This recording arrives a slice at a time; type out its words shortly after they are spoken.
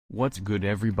What's good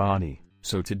everybody?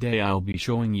 So today I'll be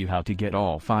showing you how to get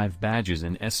all 5 badges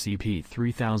in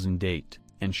SCP-3008,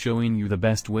 and showing you the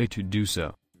best way to do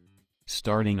so.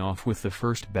 Starting off with the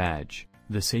first badge,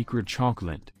 the Sacred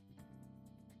Chocolate.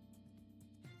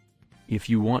 If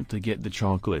you want to get the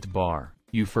chocolate bar,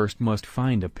 you first must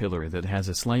find a pillar that has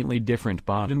a slightly different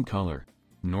bottom color.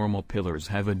 Normal pillars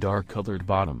have a dark colored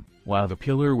bottom, while the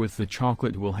pillar with the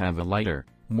chocolate will have a lighter,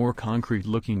 more concrete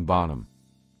looking bottom.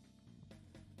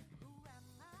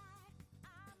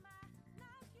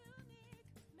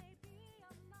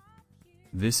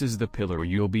 This is the pillar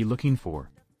you'll be looking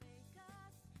for.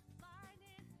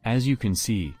 As you can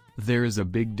see, there is a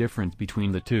big difference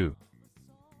between the two.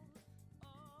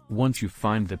 Once you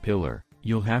find the pillar,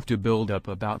 you'll have to build up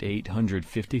about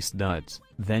 850 studs,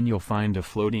 then you'll find a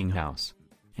floating house.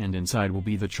 And inside will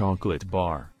be the chocolate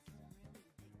bar.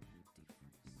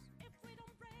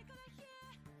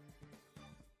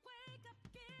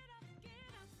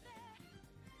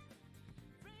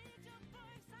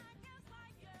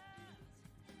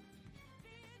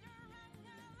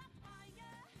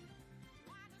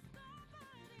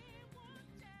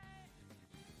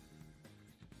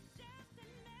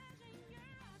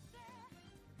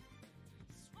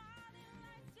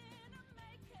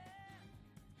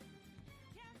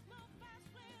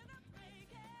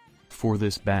 For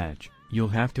this badge, you'll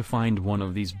have to find one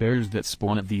of these bears that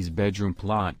spawn at these bedroom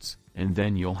plots, and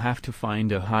then you'll have to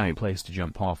find a high place to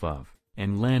jump off of,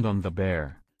 and land on the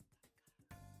bear.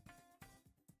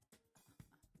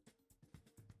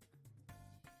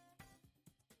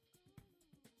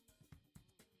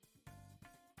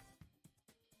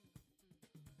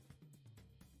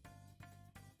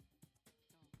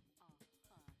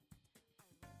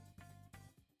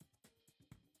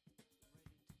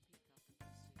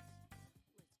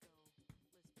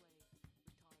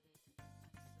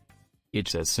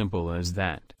 It's as simple as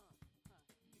that.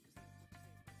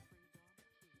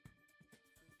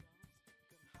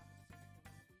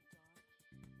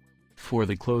 For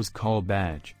the close call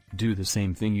badge, do the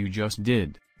same thing you just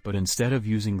did, but instead of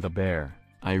using the bear,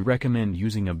 I recommend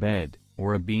using a bed,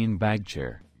 or a bean-bag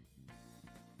chair.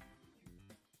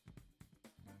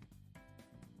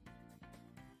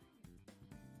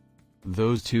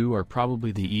 Those two are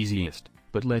probably the easiest,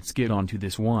 but let's get on to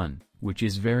this one, which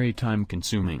is very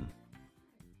time-consuming.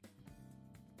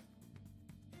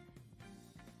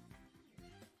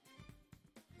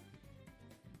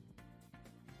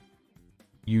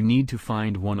 You need to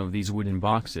find one of these wooden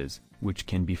boxes, which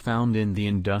can be found in the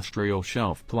industrial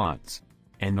shelf plots.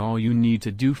 And all you need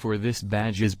to do for this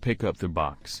badge is pick up the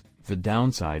box. The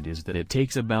downside is that it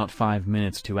takes about 5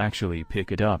 minutes to actually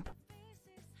pick it up.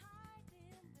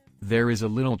 There is a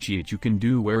little cheat you can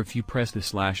do where if you press the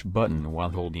slash button while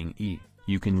holding E,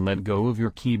 you can let go of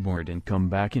your keyboard and come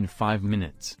back in 5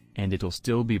 minutes, and it'll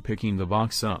still be picking the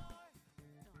box up.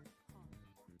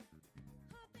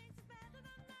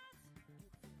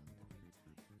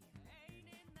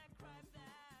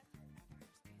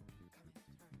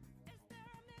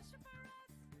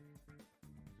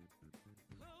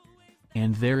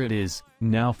 And there it is.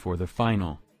 Now for the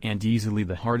final, and easily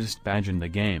the hardest badge in the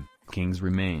game, King's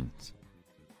Remains.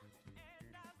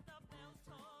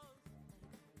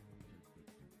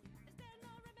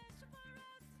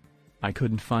 I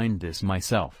couldn't find this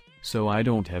myself, so I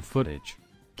don't have footage.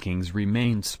 King's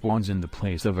Remains spawns in the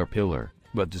place of a pillar,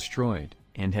 but destroyed,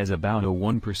 and has about a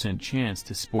 1% chance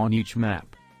to spawn each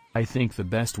map. I think the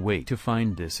best way to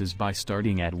find this is by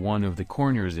starting at one of the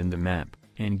corners in the map,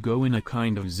 and go in a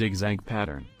kind of zigzag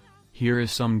pattern. Here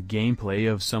is some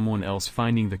gameplay of someone else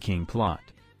finding the king plot.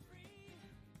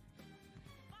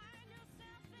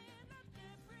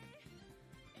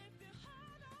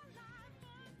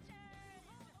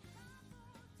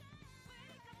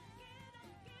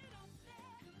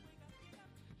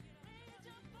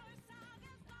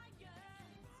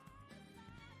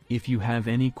 If you have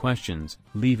any questions,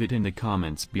 leave it in the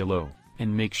comments below,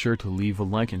 and make sure to leave a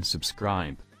like and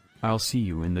subscribe. I'll see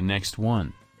you in the next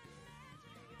one.